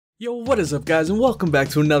Yo, what is up guys, and welcome back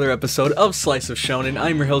to another episode of Slice of Shounen.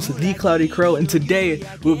 I'm your host, the CloudyCrow, and today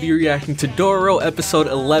we'll be reacting to Dororo episode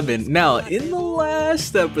 11. Now, in the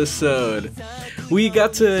last episode, we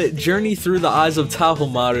got to journey through the eyes of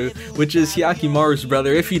Tahomaru, which is Hyakimaru's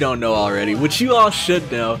brother, if you don't know already, which you all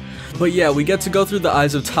should know. But yeah, we get to go through the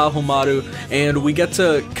eyes of Tahomaru, and we get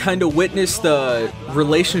to kind of witness the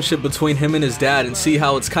relationship between him and his dad and see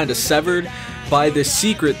how it's kind of severed by this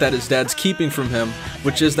secret that his dad's keeping from him,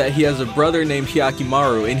 which is that he has a brother named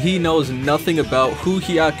Hyakimaru, and he knows nothing about who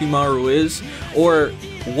Hyakimaru is or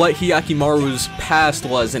what Hyakimaru's past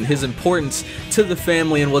was and his importance to the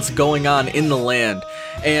family and what's going on in the land.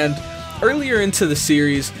 And earlier into the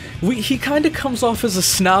series, he kind of comes off as a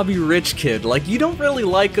snobby rich kid. Like, you don't really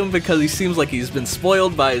like him because he seems like he's been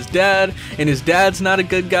spoiled by his dad, and his dad's not a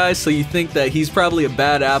good guy, so you think that he's probably a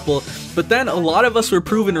bad apple. But then a lot of us were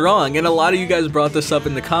proven wrong, and a lot of you guys brought this up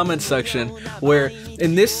in the comment section, where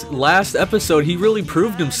in this last episode he really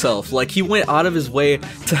proved himself. Like, he went out of his way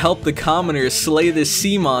to help the commoners slay this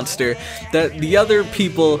sea monster that the other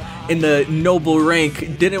people in the noble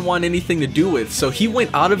rank didn't want anything to do with. So he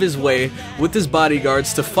went out of his way with his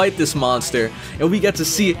bodyguards to fight this monster, and we get to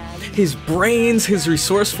see his brains, his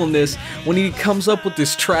resourcefulness when he comes up with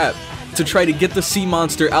this trap to try to get the sea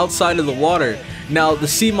monster outside of the water. Now, the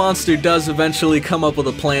sea monster does eventually come up with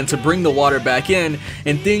a plan to bring the water back in,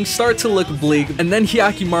 and things start to look bleak. And then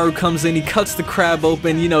Hyakimaru comes in, he cuts the crab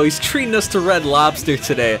open, you know, he's treating us to red lobster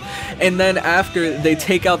today. And then after they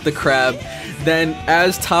take out the crab, then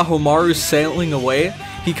as Tahomaru's sailing away,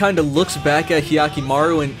 he kind of looks back at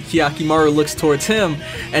Hyakimaru, and Hyakimaru looks towards him,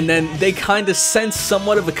 and then they kind of sense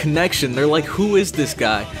somewhat of a connection. They're like, who is this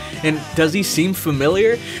guy? And does he seem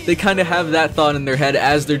familiar? They kind of have that thought in their head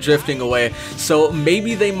as they're drifting away. So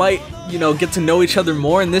maybe they might, you know, get to know each other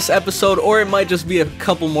more in this episode, or it might just be a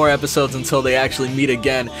couple more episodes until they actually meet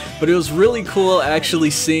again. But it was really cool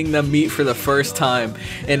actually seeing them meet for the first time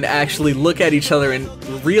and actually look at each other and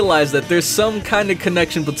realize that there's some kind of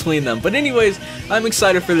connection between them. But anyways, I'm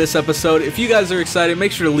excited for this episode. If you guys are excited,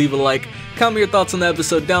 make sure to leave a like, comment your thoughts on the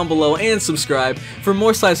episode down below, and subscribe for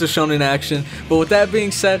more Slice of Shounen action. But with that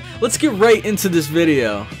being said, let's get right into this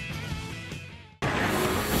video.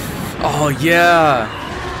 Oh yeah!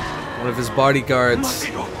 One of his bodyguards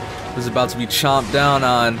was about to be chomped down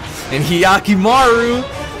on, and Hyakimaru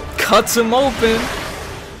cuts him open.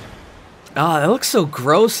 Ah, that looks so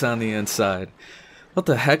gross on the inside. What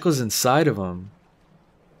the heck was inside of him?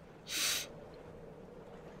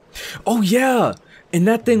 Oh yeah! And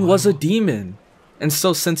that thing was a demon. And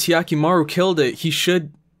so since Hyakimaru killed it, he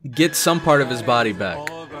should get some part of his body back.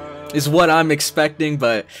 Is what I'm expecting,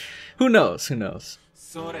 but who knows? Who knows?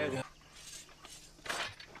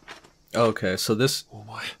 Okay, so this...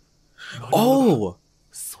 Oh!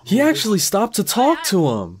 He actually stopped to talk to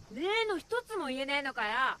him!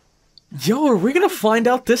 Yo, are we gonna find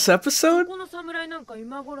out this episode?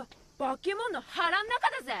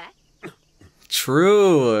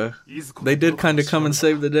 True! They did kinda come and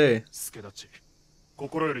save the day.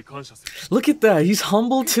 Look at that, he's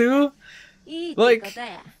humble too? Like,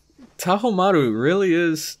 Tahomaru really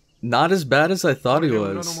is not as bad as I thought he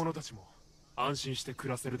was.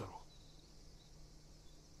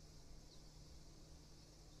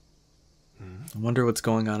 I wonder what's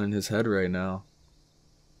going on in his head right now.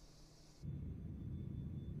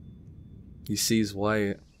 He sees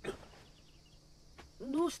white.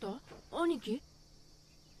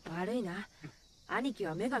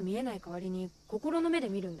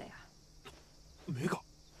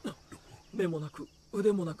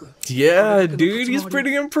 Yeah, dude, he's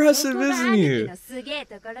pretty impressive, isn't he?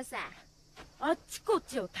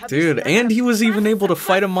 Dude, and he was even able to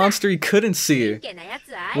fight a monster he couldn't see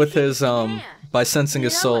with his, by sensing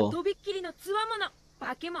his soul.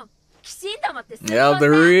 Yeah, the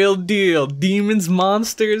real deal. Demons,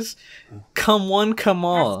 monsters, come one, come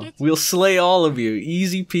all. We'll slay all of you,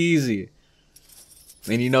 easy peasy.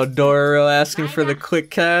 And you know Dororo asking for the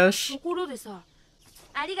quick cash?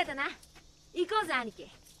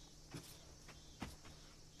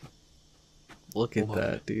 Look at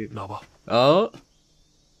that, dude. Oh?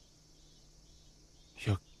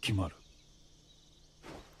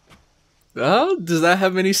 Oh, does that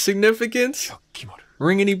have any significance?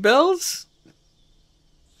 Ring any bells?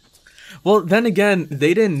 Well, then again,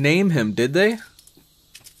 they didn't name him, did they?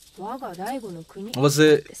 Was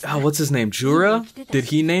it... Oh, what's his name? Jura? Did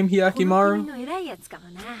he name Hyakimaru?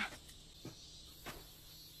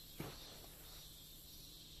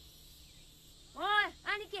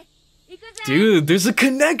 Dude, there's a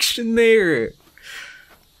connection there!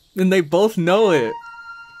 And they both know it.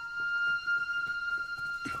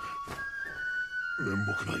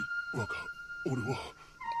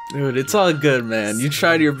 Dude, it's all good, man. You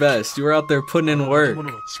tried your best. You were out there putting in work.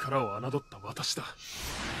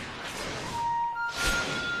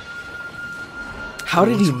 How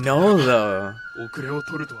did he know, though?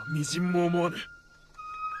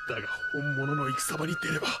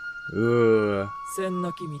 Ooh.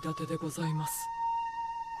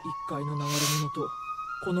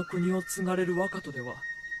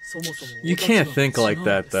 You can't think like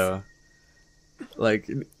that, though. Like,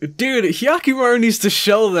 dude, Hyakimaru needs to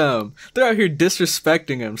show them. They're out here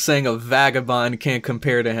disrespecting him, saying a vagabond can't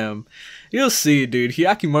compare to him. You'll see, dude.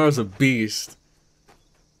 Hyakimaru's a beast.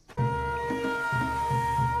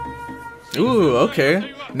 Ooh,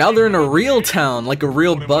 okay. Now they're in a real town, like a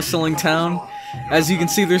real bustling town. As you can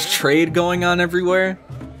see, there's trade going on everywhere.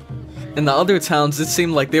 In the other towns, it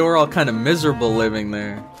seemed like they were all kind of miserable living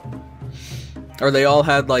there. Or they all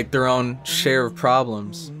had, like, their own share of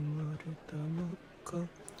problems.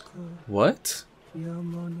 What?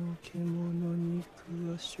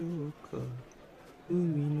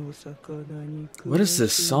 What is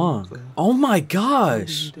this song? Oh my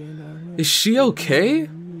gosh! Is she okay?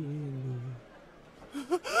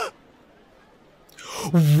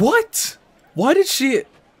 What? Why did she...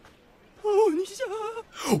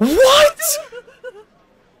 What?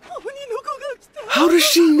 How does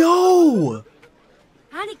she know?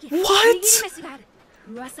 What?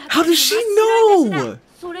 How does she know?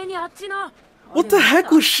 What the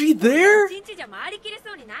heck, was she there?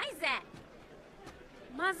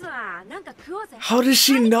 How does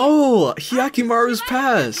she know Hyakimaru's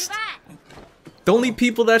past? The only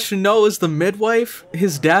people that should know is the midwife,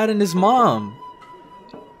 his dad, and his mom.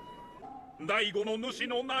 I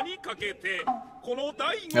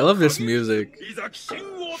love this music.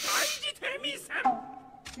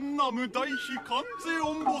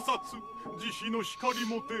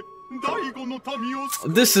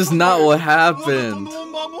 This is not what happened.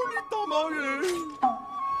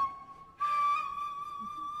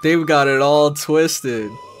 They've got it all twisted.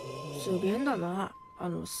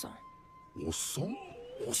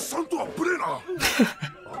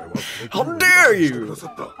 How dare you!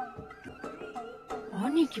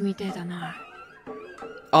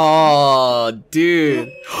 Oh, dude.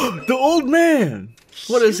 The old man!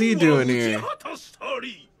 What is he doing here?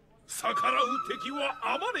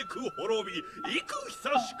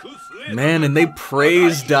 Man, and they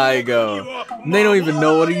praise Daigo. And they don't even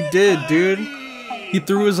know what he did, dude. He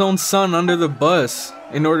threw his own son under the bus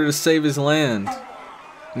in order to save his land.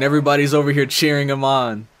 And everybody's over here cheering him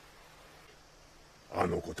on.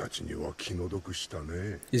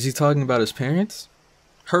 Is he talking about his parents?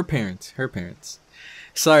 Her parents. Her parents.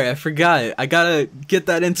 Sorry, I forgot. I gotta get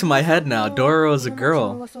that into my head now. Dororo is a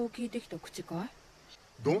girl.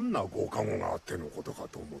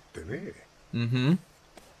 Mm-hmm.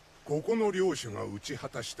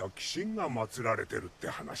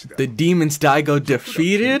 The demons Daigo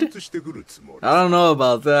defeated? I don't know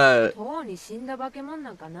about that.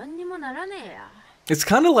 It's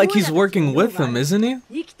kind of like he's working with them, isn't he?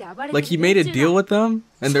 Like he made a deal with them,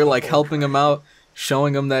 and they're like helping him out,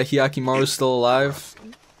 showing him that Hyakimaru's still alive.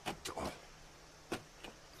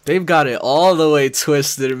 They've got it all the way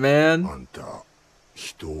twisted, man.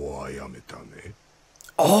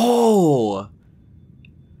 Oh!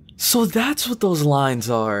 So that's what those lines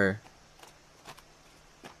are.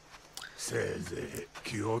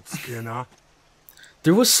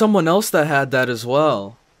 There was someone else that had that as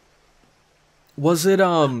well. Was it,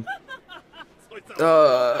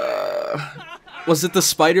 was it the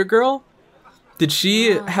spider girl? Did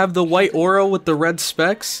she have the white aura with the red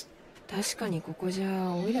specks?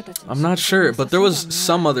 I'm not sure, but there was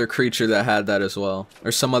some other creature that had that as well.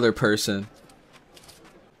 Or some other person.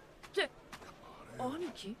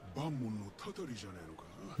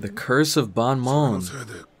 The curse of Banmon.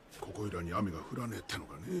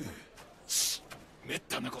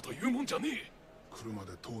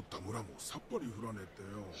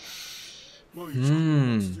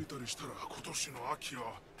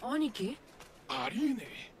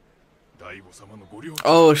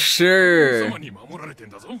 Oh, sure.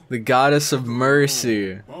 The goddess of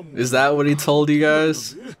mercy. Is that what he told you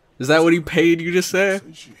guys? Is that what he paid you to say?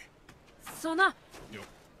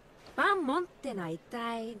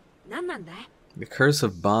 The curse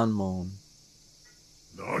of Banmon.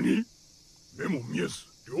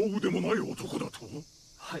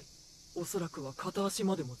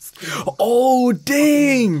 Oh,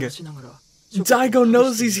 dang! Daigo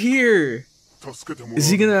knows he's here! Is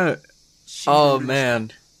he gonna... Oh,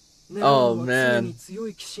 man. Oh, man.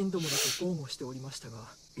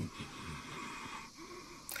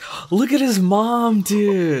 Look at his mom,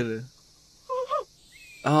 dude!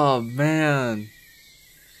 Oh man.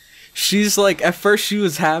 She's like, at first she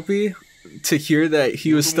was happy to hear that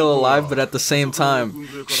he was still alive, but at the same time,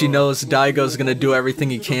 she knows Daigo's gonna do everything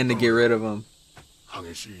he can to get rid of him.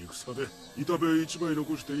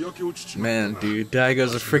 Man, dude,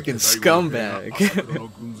 Daigo's a freaking scumbag.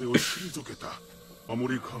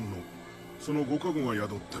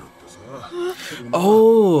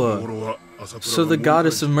 Oh, so the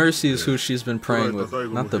goddess of mercy is who she's been praying with,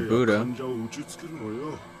 not the Buddha.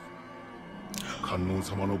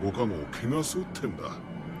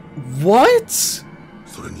 What?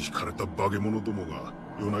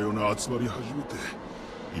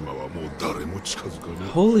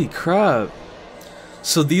 Holy crap.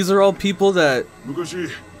 So these are all people that...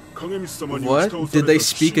 What? Did they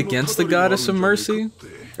speak against the goddess of mercy?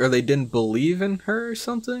 Or they didn't believe in her or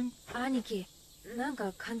something?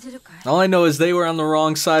 All I know is they were on the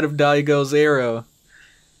wrong side of Daigo's arrow.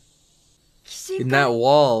 In that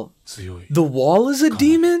wall. The wall is a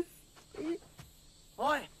demon?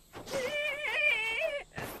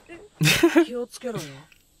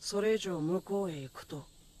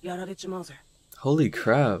 Holy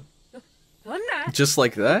crap. Just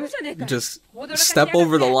like that? Just step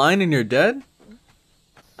over the line and you're dead?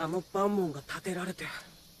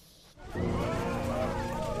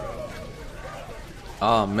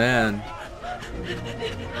 Oh man.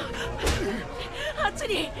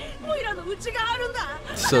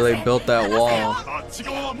 So they built that wall.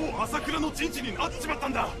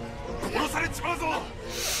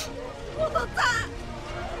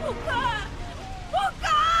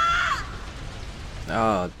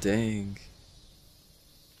 Oh dang.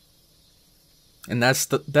 And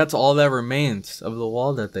that's all that remains of the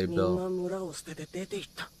wall that they built.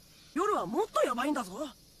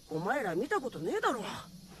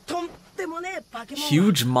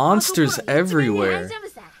 Huge monsters everywhere.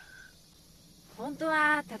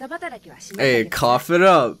 Hey, cough it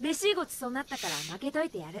up.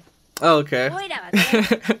 Oh, okay.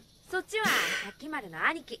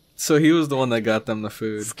 So he was the one that got them the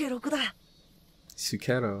food.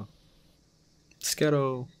 Sukero.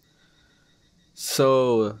 Skero.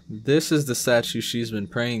 So this is the statue she's been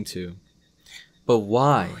praying to. But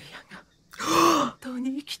why?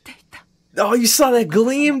 Oh, you saw that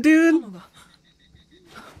gleam, dude?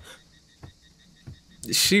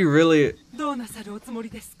 She really...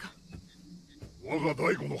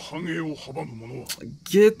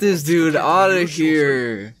 Get this dude out of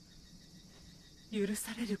here.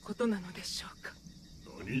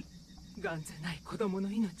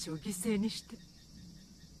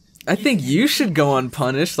 I think you should go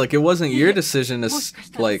unpunished. Like, it wasn't your decision to,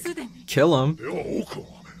 like, kill him.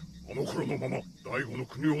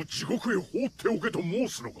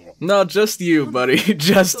 No, just you, buddy.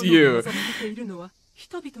 Just you.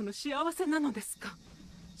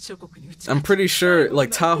 I'm pretty sure,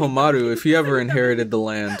 like, Tahomaru, if he ever inherited the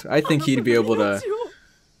land, I think he'd be able to...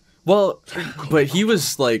 Well, but he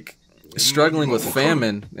was, like, struggling with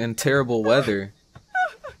famine and terrible weather.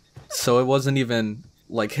 So it wasn't even,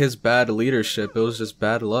 like, his bad leadership, it was just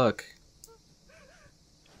bad luck.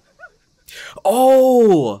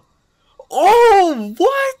 Oh! Oh,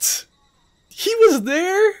 what? He was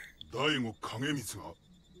there?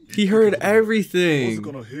 He heard everything.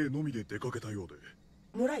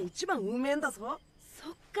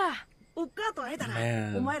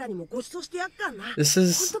 Man. This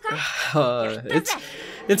is...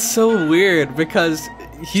 it's so weird because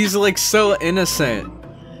he's like so innocent.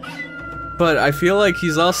 But I feel like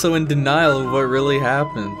he's also in denial of what really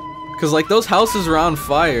happened. Because like those houses are on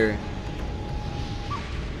fire.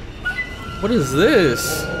 What is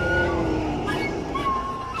this?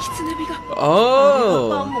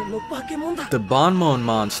 Oh! The Banmon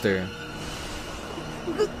monster.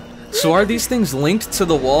 So are these things linked to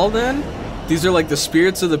the wall then? These are like the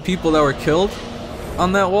spirits of the people that were killed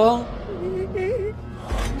on that wall?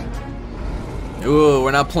 Ooh,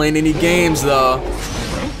 we're not playing any games though.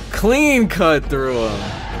 Clean cut through them.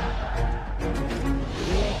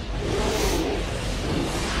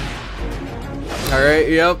 Alright,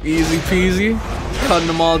 yep, easy peasy. Cutting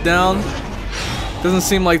them all down. Doesn't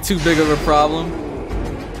seem like too big of a problem.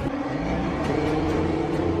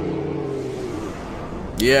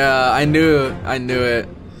 Yeah, I knew it.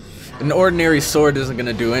 An ordinary sword isn't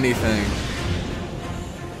gonna do anything.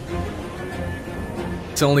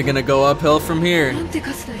 It's only gonna go uphill from here.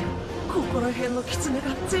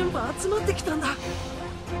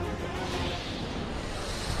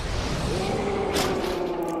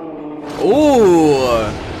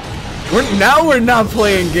 Ooh! We're not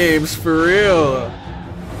playing games for real.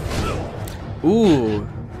 Ooh.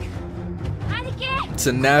 It's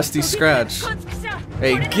a nasty scratch.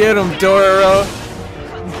 Hey, get him, Dororo!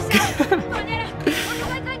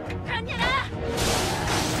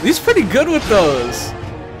 He's pretty good with those.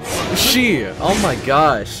 Oh my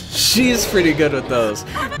gosh, she's pretty good with those.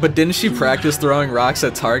 But didn't she practice throwing rocks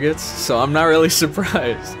at targets? So I'm not really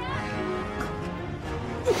surprised.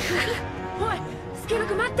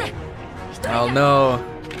 Oh no.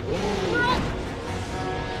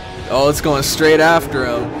 Oh, it's going straight after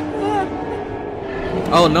him.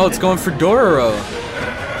 Oh no, it's going for Dororo.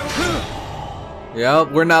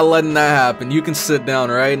 Yep, we're not letting that happen. You can sit down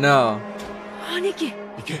right now.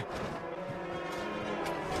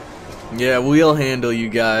 Yeah, we'll handle you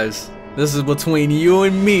guys. This is between you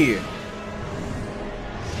and me.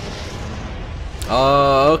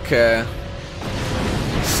 Oh, okay.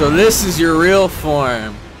 So this is your real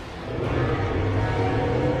form.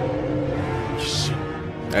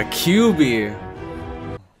 A QB.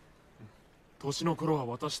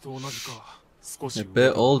 A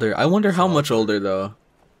bit older. I wonder how much older though.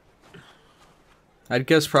 I'd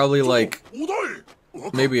guess probably like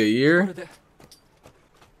maybe a year.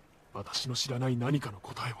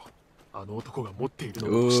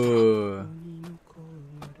 Ooh.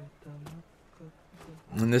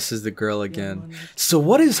 And this is the girl again. So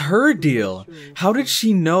what is her deal? How did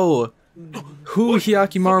she know who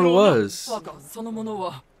Hyakimaru was?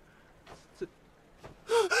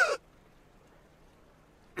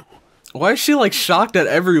 Why is she like shocked at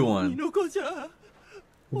everyone?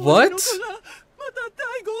 What?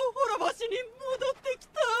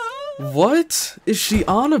 What is she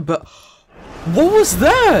on about? What was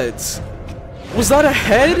that? Was that a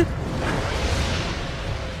head?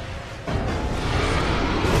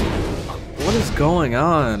 What is going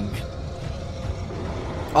on?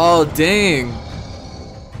 Oh dang.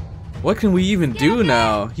 What can we even do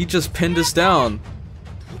now? He just pinned us down.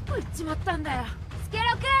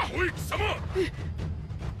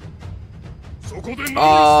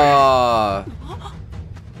 Ah.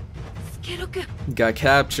 Got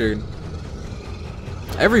captured.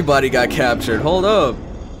 Everybody got captured. Hold up.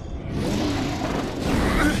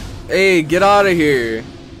 Hey, get out of here.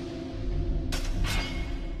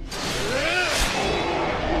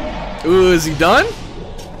 Ooh, is he done?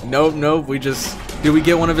 Nope, nope. Did we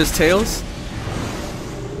get one of his tails?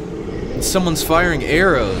 Someone's firing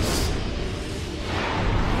arrows.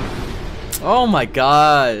 Oh my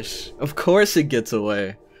gosh. Of course it gets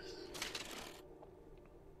away.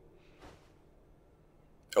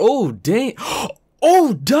 Oh, dang.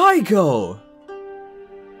 Oh, Daigo!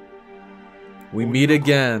 We meet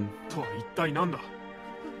again.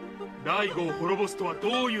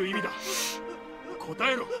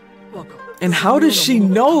 And how does she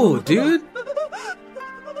know, dude?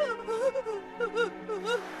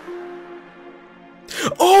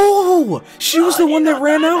 Oh! She was the one that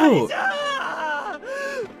ran out!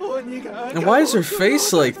 And why is her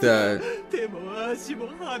face like that?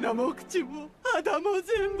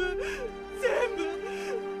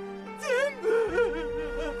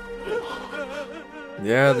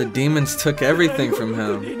 Yeah, the demons took everything from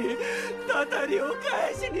him.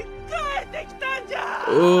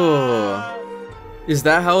 Ooh. Is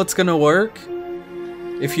that how it's gonna work?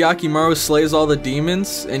 If Hyakimaru slays all the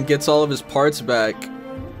demons and gets all of his parts back,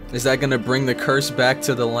 is that gonna bring the curse back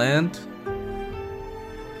to the land?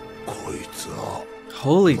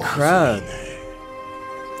 Holy crap.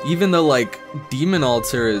 Even the, like, demon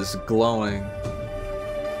altar is glowing.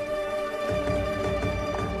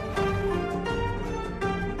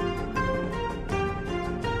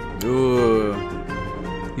 Ooh.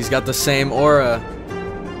 He's got the same aura.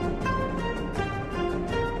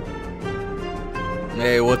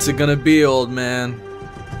 Hey, what's it gonna be, old man?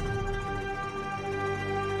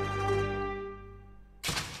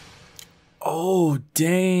 Oh,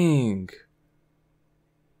 dang.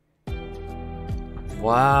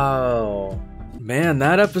 Wow. Man,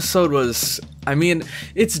 that episode was... I mean,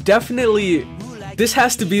 it's definitely... This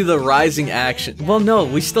has to be the rising action. Well, no,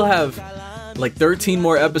 we still have like 13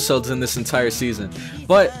 more episodes in this entire season.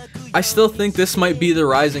 But I still think this might be the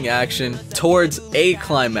rising action towards a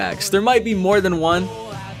climax. There might be more than one.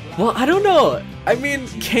 Well, I don't know. I mean,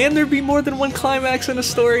 can there be more than one climax in a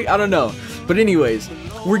story? I don't know. But anyways,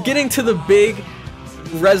 we're getting to the big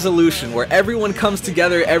resolution where everyone comes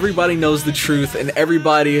together, everybody knows the truth, and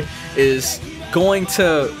everybody is going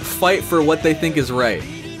to fight for what they think is right.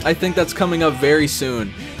 I think that's coming up very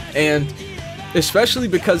soon. And especially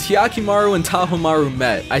because Hyakimaru and Tahomaru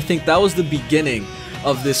met. I think that was the beginning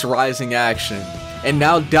of this rising action. And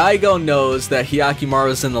now Daigo knows that Hyakimaru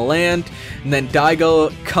is in the land, and then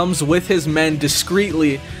Daigo comes with his men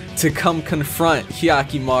discreetly to come confront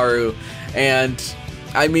Hyakimaru and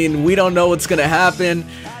I mean, we don't know what's gonna happen.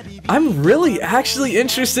 I'm really actually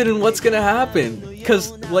interested in what's gonna happen,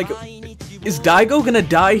 because, like, is Daigo gonna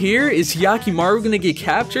die here? Is Hyakimaru gonna get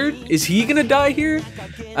captured? Is he gonna die here?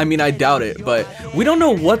 I mean, I doubt it, but we don't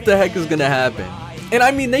know what the heck is gonna happen. And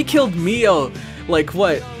I mean, they killed Mio, like,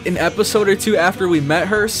 what, an episode or two after we met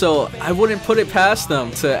her, so I wouldn't put it past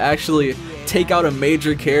them to actually take out a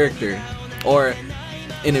major character, or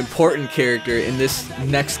an important character in this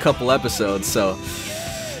next couple episodes. So,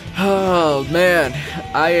 oh man,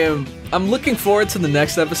 I'm looking forward to the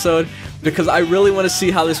next episode, because I really want to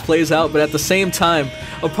see how this plays out, but at the same time,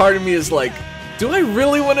 a part of me is like, do I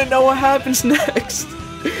really want to know what happens next?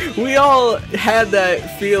 We all had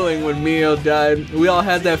that feeling when Mio died. We all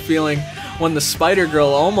had that feeling when the Spider Girl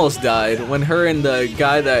almost died, when her and the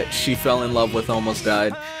guy that she fell in love with almost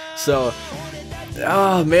died. So,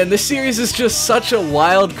 oh man, this series is just such a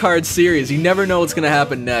wild card series. You never know what's gonna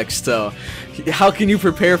happen next, so how can you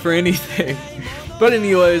prepare for anything? But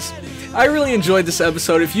anyways, I really enjoyed this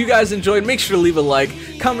episode. If you guys enjoyed, make sure to leave a like,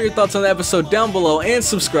 comment your thoughts on the episode down below, and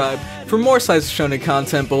subscribe for more Slice of Shounen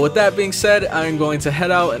content. But with that being said, I am going to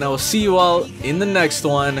head out, and I will see you all in the next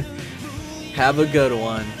one. Have a good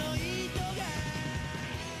one.